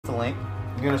The link.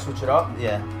 You gonna switch it up?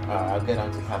 Yeah. Alright, I'll get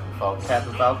onto Captain Falcon.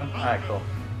 Captain Falcon? Alright, cool.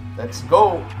 Let's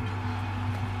go!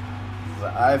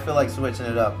 I feel like switching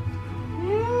it up.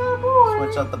 Yeah, boy!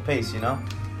 Switch up the pace, you know?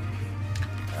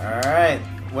 Alright.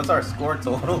 What's our score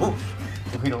total?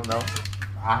 We don't know.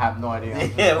 I have no idea.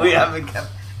 Yeah, we haven't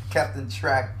kept in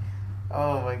track.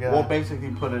 Oh my god. We'll basically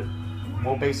put it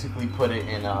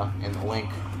in the link.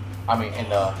 I mean in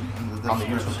the on the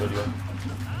YouTube video.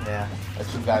 Yeah.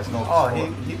 Let you guys know. Oh,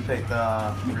 he picked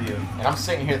Ryu. And I'm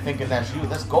sitting here thinking that's you.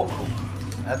 That's Goku.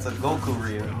 That's a Goku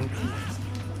Ryu.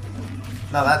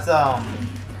 No, that's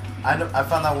I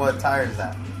found out what tire is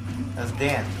that. That's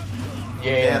Dan.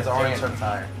 Yeah, Dan's orange Dan.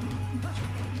 tire.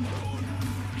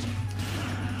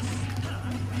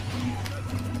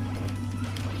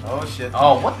 Oh shit.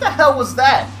 Oh, what the hell was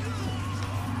that?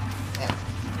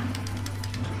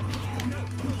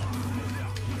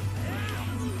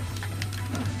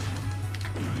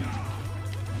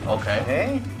 Okay.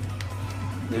 Hey.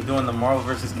 They're doing the Marvel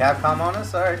vs. Capcom on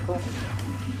us? Alright, cool.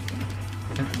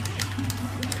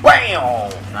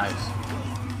 Wham! Nice.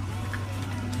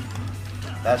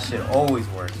 That shit always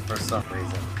works for some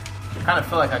reason. I kind of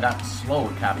feel like I got slow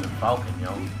with Captain Falcon,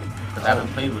 yo. Because I haven't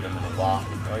played with him in a while.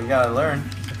 Well, you gotta learn.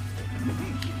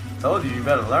 Told you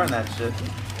better learn that shit.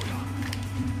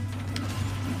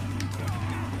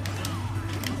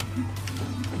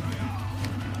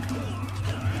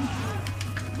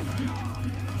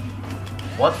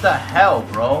 What the hell,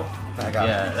 bro? I got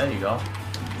Yeah, it. there you go.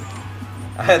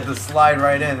 I had to slide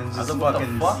right in and just What the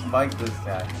fucking fuck? spike this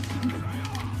guy.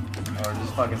 Or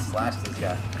just fucking slash this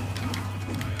guy.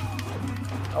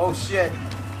 Oh shit.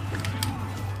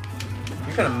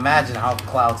 You can imagine how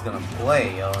Cloud's gonna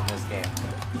play, yo, in this game.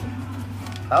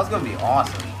 Cloud's gonna be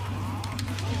awesome.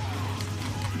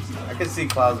 I can see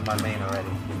Cloud's in my main already.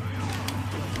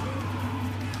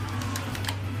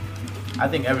 I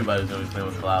think everybody's gonna be playing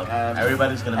with Cloud.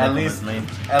 Everybody's gonna make him his main.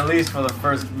 At least for the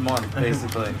first month,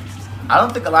 basically. I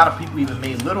don't think a lot of people even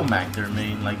made Little Mac their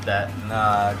main like that.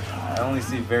 Nah, I only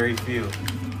see very few.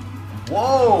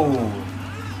 Whoa!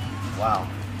 Wow.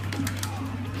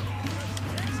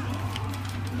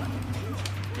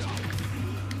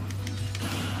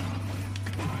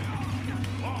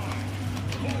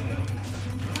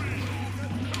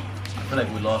 I feel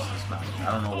like we lost this match.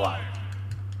 I don't know why.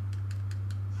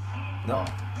 No.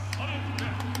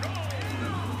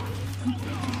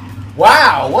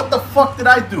 Wow! What the fuck did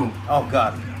I do? Oh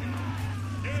god.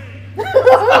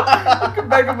 Look at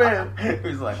Mega Man.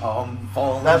 He's like, oh, I'm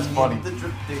falling. That's funny. The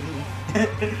drifting.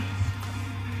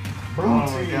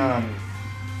 Oh my god.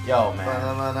 Yo, man.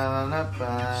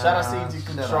 Shout out to Easy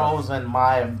Controls and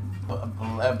my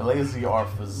Blazy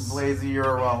Orphans. Blazy,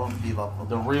 you're a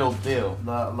The real deal.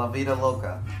 La Vida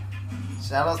Loca.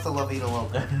 Shout outs to La Vida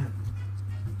Loca.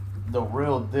 The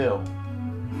real deal.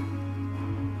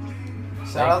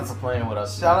 Shout Thank outs you for playing with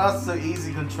us. Shout outs to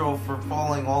Easy Control for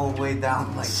falling all the way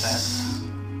down like that.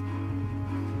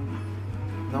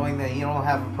 Knowing that you don't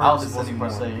have a I was purpose supposed to anymore.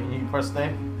 press A. You press A?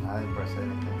 I didn't press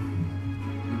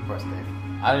anything. You pressed A.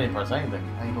 I didn't press anything.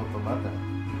 I ain't going to button.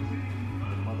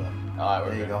 Mother.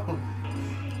 Alright, There you go.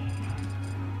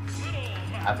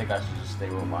 I think I should just stay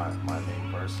with my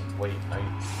main person. Wait,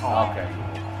 Oh. okay.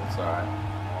 It's alright.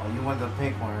 Oh, you want the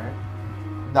pink one, right?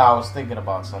 No, I was thinking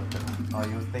about something. Oh,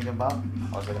 you was thinking about?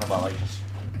 I was thinking about like just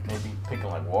maybe picking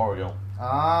like Wario.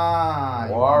 Ah,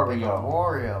 Wario. You can pick a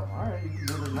Wario. Alright, you can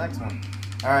do the next one.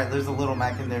 Alright, there's a little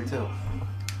Mac in there too.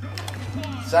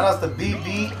 Shout outs to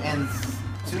BB and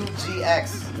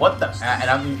 2GX. What the? And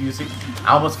I mean, you see,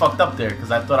 I almost fucked up there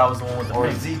because I thought I was the one with the Or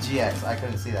pink. ZGX. I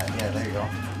couldn't see that. Yeah, there you go.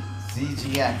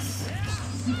 ZGX.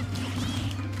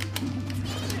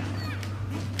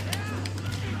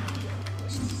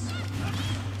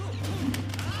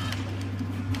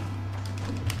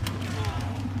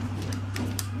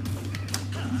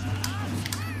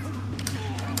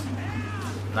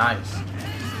 Nice.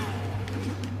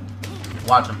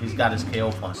 Watch him. He's got his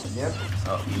KO punch. Yep.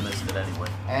 Oh, he missed it anyway.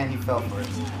 And he fell for it.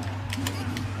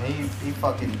 And he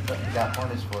fucking got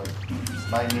punished for it.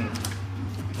 By me.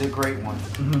 The great one.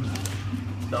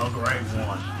 The great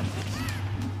one.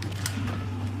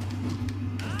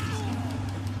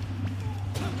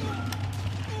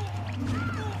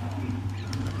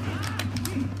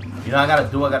 You know what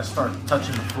I gotta start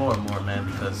touching the floor more, man,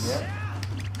 because Yep.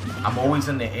 I'm always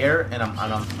in the air and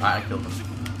I killed him.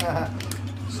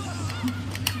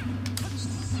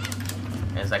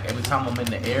 And it's like every time I'm in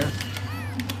the air,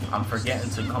 I'm forgetting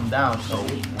to come down, so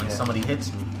when somebody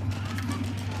hits me,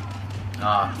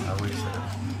 I wasted it.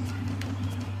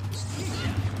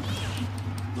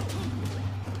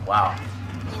 Wow.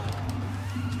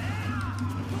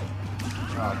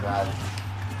 Oh god.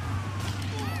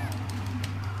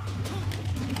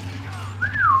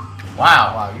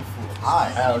 Wow. Wow, you flew high.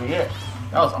 Hell yeah.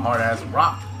 That was a hard ass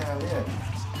rock. Hell yeah.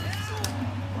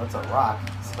 What's a rock?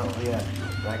 So yeah,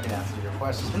 that can answer your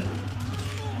question.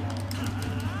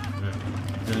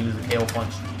 Gonna use the KO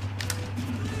punch.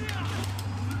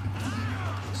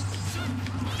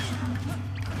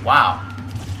 Wow.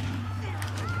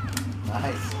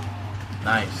 Nice.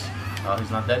 Nice. Oh,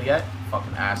 he's not dead yet?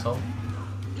 Fucking asshole.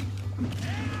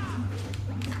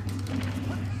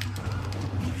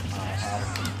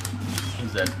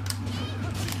 He's dead.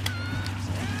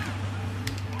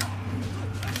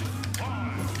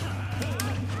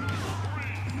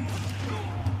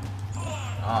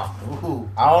 Ooh.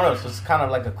 I don't know, so it's kind of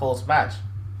like a close match.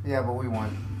 Yeah, but we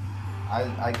won.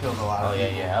 I killed a lot Oh of yeah,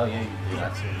 people. yeah, hell yeah, you did.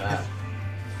 I seen that.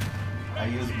 I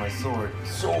used my sword.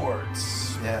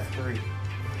 Swords. Yeah, 3.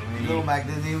 Little Mac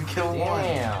didn't even kill one.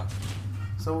 Damn.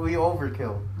 So we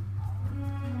overkill.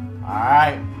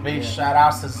 Alright, big shout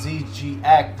outs to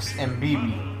ZGX and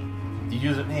BB. The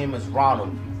username is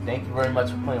Ronald. Thank you very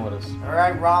much for playing with us.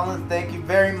 Alright, Rollins, thank you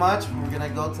very much. We're gonna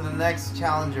go to the next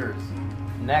challengers.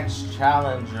 Next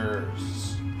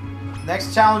challengers.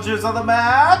 Next challengers of the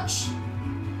match.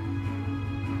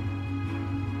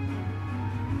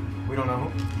 We don't know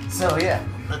who. So yeah,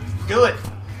 Let's do it.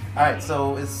 Alright,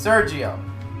 so it's Sergio.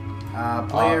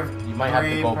 Player you might have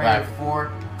to 3, go player back. 4.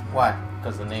 Why?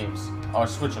 Because the names. Or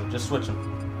switch them. Just switch them.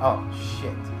 Oh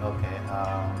shit. Okay.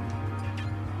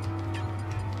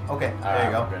 Okay. There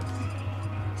you go. Good.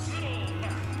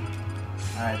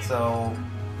 All right. So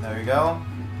there you go.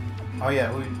 Oh yeah.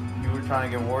 You were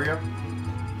trying to get Warrior.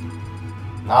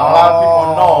 Not a lot of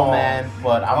people know, man,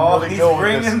 but I'm really he's good with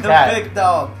bringing this the cat. big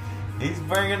dog. He's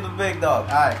bringing the big dog.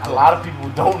 All right. A Cool. lot of people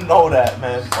don't know that,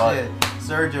 man. But Shit.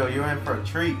 Sergio, you're in for a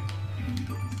treat.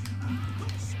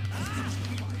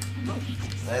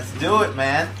 Let's do it,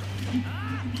 man.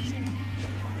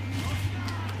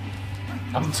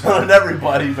 I'm telling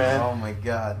everybody, man. Oh my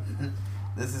god.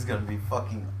 This is gonna be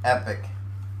fucking epic.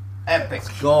 Epic.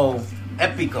 Let's go.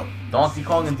 Epico. Donkey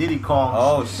Kong and Diddy Kong.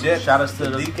 Oh shit. Shout outs to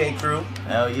the the DK crew.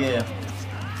 Hell yeah.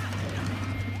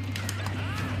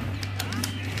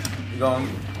 You're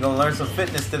gonna learn some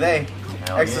fitness today.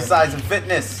 Hell Exercise and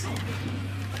fitness.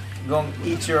 You're gonna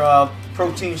eat your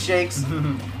protein shakes.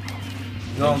 Yeah.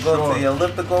 You're gonna go to the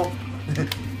elliptical.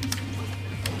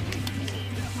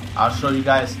 I'll show you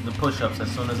guys the push-ups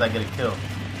as soon as I get a kill.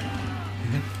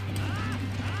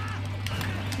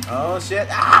 Oh shit.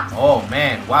 Ah! Oh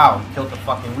man, wow, you killed the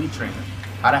fucking Wii trainer.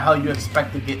 How the hell you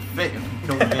expect to get fit if you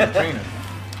kill the damn trainer?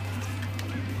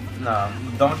 Nah,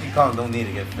 Donkey Kong don't need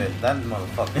to get fit. That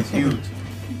motherfucker's huge.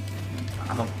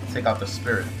 I'm gonna take out the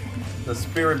spirit. The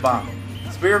spirit bomb.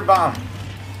 Spirit bomb.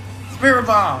 Spirit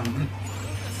bomb.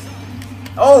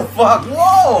 Oh fuck.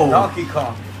 Whoa! Donkey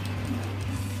Kong.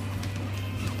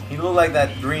 He looked like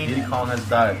that green. Diddy Kong has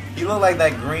died. He looked like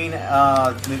that green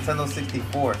Nintendo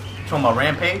 64. You talking about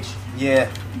Rampage? Yeah,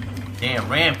 Damn,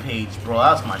 Rampage, bro,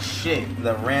 that was my shit.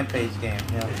 the Rampage game.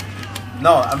 Yeah.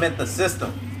 No, I meant the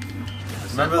system.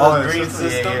 Remember the Oh, green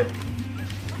system? Yeah,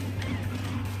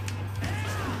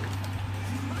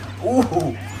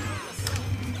 Ooh.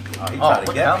 Oh, he tried to what get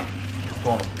the me. hell? Go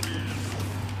on.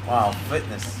 Wow,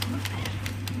 fitness.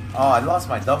 Oh, I lost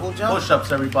my double jump.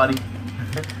 Push-ups, everybody.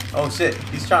 Oh shit,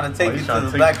 he's trying to take he's me trying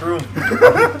to to the take- back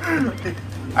room.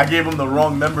 I gave him the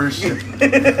wrong membership,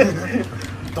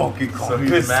 Donkey Kong. so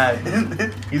he's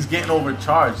mad. He's getting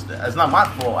overcharged. It's not my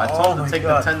fault. I told Oh him my to take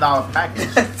God. the $10 package.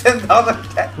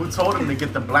 $10 Who told him to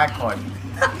get the black card?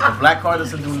 The black card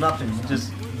doesn't do nothing.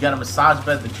 You got a massage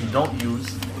bed that you don't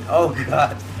use. Oh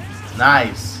god.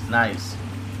 Nice, nice.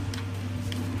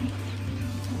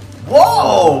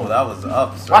 Oh, Whoa! that was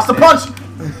up. So Watch the big. punch!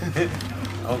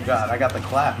 Oh god, I got the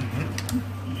clap.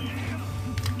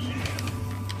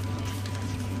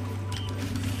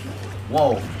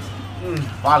 Whoa.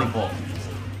 Volleyball.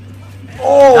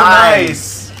 Oh,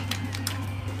 Nice. nice.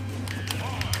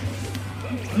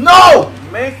 No!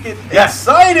 Make it Yes.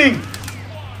 exciting.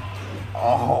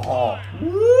 Oh.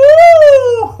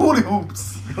 Woo! Hooty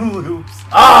hoops. Oops.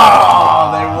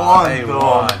 Oh, they won. They though.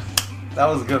 won. That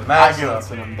was a good I match. give it though.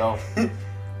 to them though.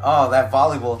 Oh, that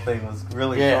volleyball thing was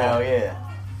really Yeah, cool. hell yeah.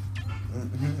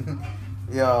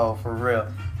 Yo, for real.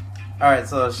 Alright,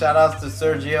 so shout outs to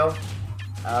Sergio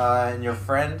and your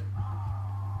friend.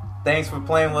 Thanks for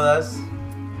playing with us.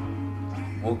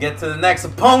 We'll get to the next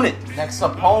opponent. Next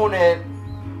opponent.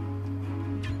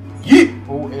 Yeet!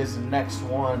 Who is the next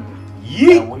one?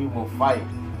 Yeet! That we will fight.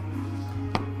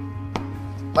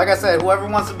 Like I said, whoever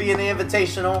wants to be in the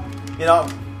Invitational, you know,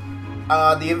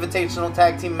 the Invitational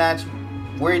tag team match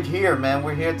we're here, man.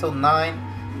 We're here till 9.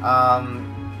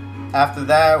 After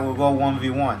that, we'll go 1v1.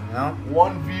 You know,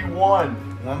 1v1.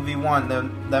 1v1.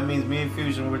 Then that means me and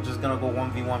Fusion, we're just gonna go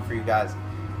 1v1 for you guys.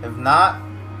 If not,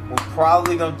 we're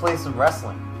probably gonna play some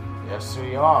wrestling. Yes,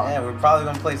 we are. Yeah, we're probably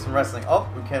gonna play some wrestling. Oh,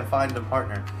 we can't find a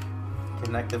partner,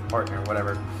 connective partner,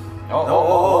 whatever.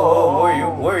 Oh,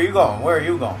 where are you going? Where are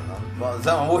you going? Well,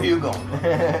 where are you going?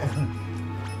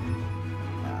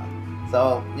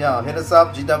 So, yo, hit us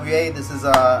up, G.W.A. This is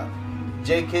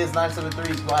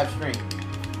JKids973's live stream.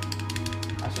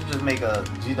 I should just make a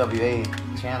G.W.A.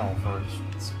 channel for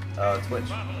Twitch.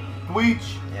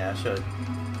 Yeah, I should.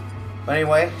 But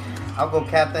anyway, I'll go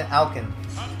Captain Alkin.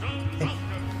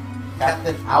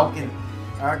 Captain Alkin.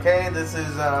 Okay, this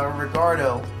is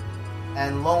Ricardo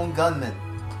and Lone Gunman.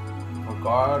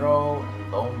 Ricardo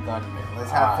and Lone Gunman.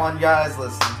 Let's have fun, guys.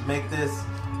 Let's make this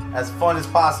as fun as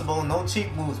possible. No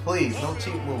cheap moves, please. No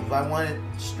cheap moves. I want it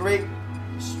straight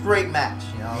match.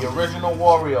 You know, the original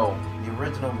Wario. The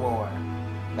original Wario.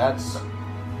 Let's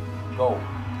go.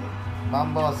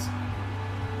 Vamos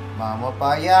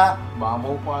pa allá.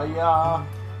 Vamos pa allá.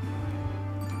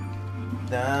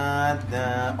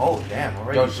 Oh, damn.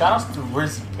 Already. Yo, shout out to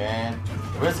Rizzy, man.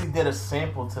 Rizzy did a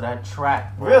sample to that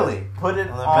track. Bro. Really? Put it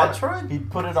on Metroid? He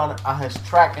put it on his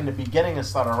track in the beginning and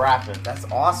started rapping. That's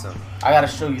awesome. I gotta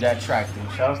show you that track, dude.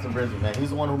 Shout out to Rizzy, man. He's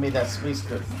the one who made that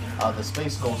the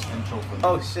Space Ghost intro for me.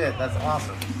 Oh, shit. That's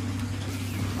awesome.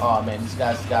 Oh, man. These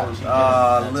guys got you.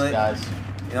 Guys.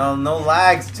 You know, no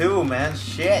lags, too, man.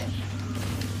 Shit.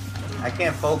 I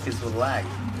can't focus with lag.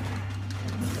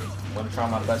 I'm gonna try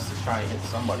my best to try and hit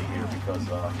somebody here because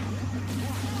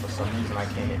for some reason I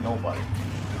can't hit nobody.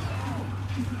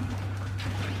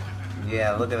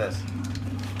 Yeah, look at this.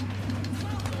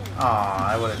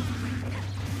 Aw, I would've.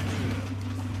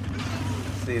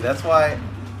 See, that's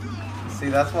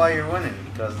why you're winning,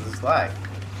 because of this lag.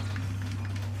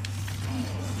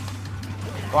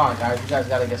 Come on, guys, you guys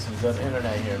gotta get some good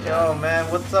internet here, man. Yo, man,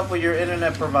 what's up with your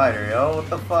internet provider, yo? What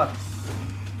the fuck?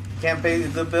 Can't pay the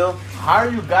good bill? How are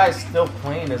you guys still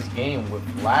playing this game with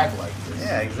lag like this?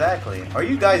 Yeah, exactly. Are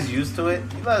you guys used to it?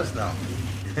 You let us know.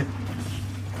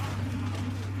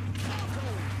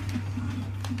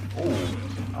 Ooh,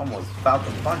 almost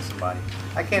Falcon punched somebody.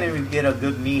 I can't even get a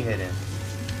good knee hit in.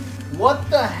 What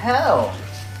the hell?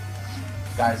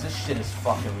 Guys, this shit is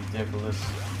fucking ridiculous.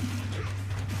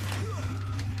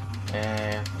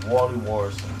 And Wally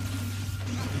Wars.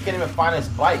 You can't even find his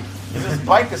bike. His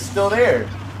bike is still there.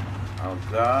 Oh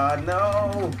god,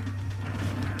 no!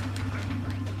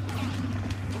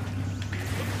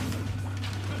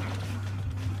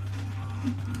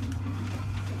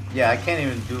 Yeah, I can't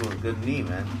even do a good knee,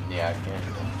 man. Yeah, I can't.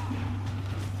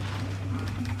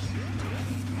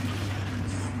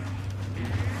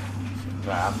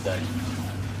 Nah, I'm done.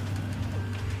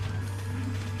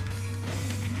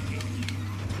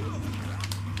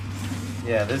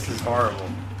 Yeah, this is horrible.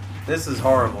 This is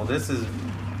horrible. This is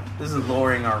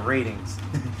lowering our ratings.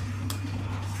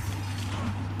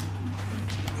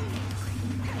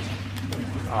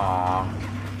 Aww.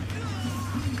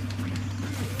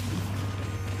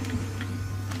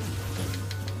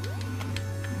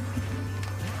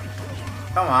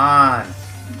 Come on.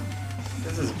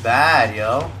 This is bad,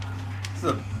 yo. This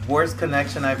is the worst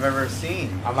connection I've ever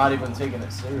seen. I'm not even taking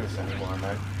it serious anymore,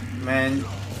 man.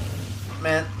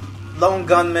 Man, Lone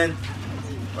Gunman,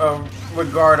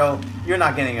 Ricardo, you're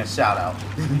not getting a shout out.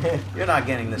 You're not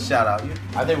getting the shout out.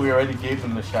 I think we already gave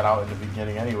them the shout out in the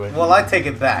beginning anyway. Well, I take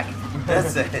it back.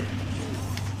 That's it.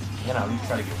 You know, at least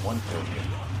try to get one kill here.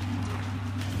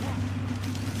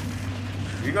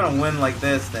 If you're gonna win like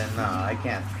this, then no, I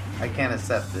can't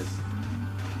accept this.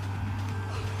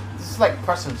 This is like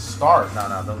pressing start.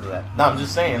 No, don't do that. No, I'm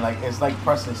just saying, like, it's like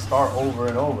pressing start over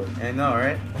and over. I know,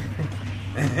 right?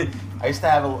 I used to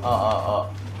have a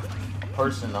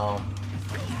person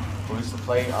who used to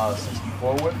play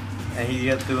 64 with. And he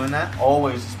kept doing that?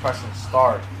 Always just pressing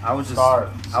start. I would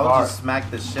just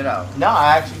smack the shit out. No,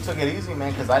 I actually took it easy,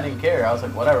 man, because I didn't care. I was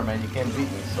like, whatever, man, you can't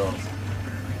beat me, so.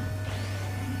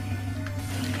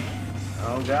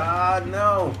 Oh god,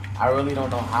 no. I really don't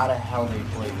know how the hell they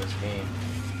play this game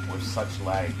with such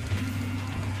lag.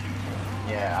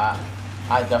 Yeah,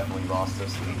 I definitely lost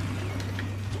this league.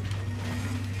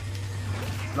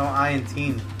 No I in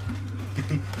team.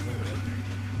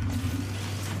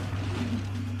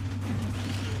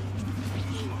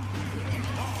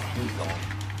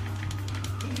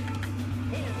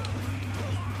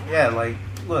 Yeah, like,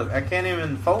 look, I can't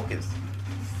even focus.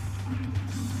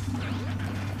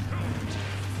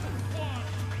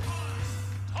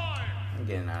 I'm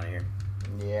getting out of here.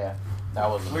 Yeah, that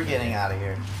was. We're getting out of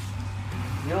here.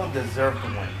 You don't deserve to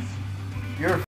win. You're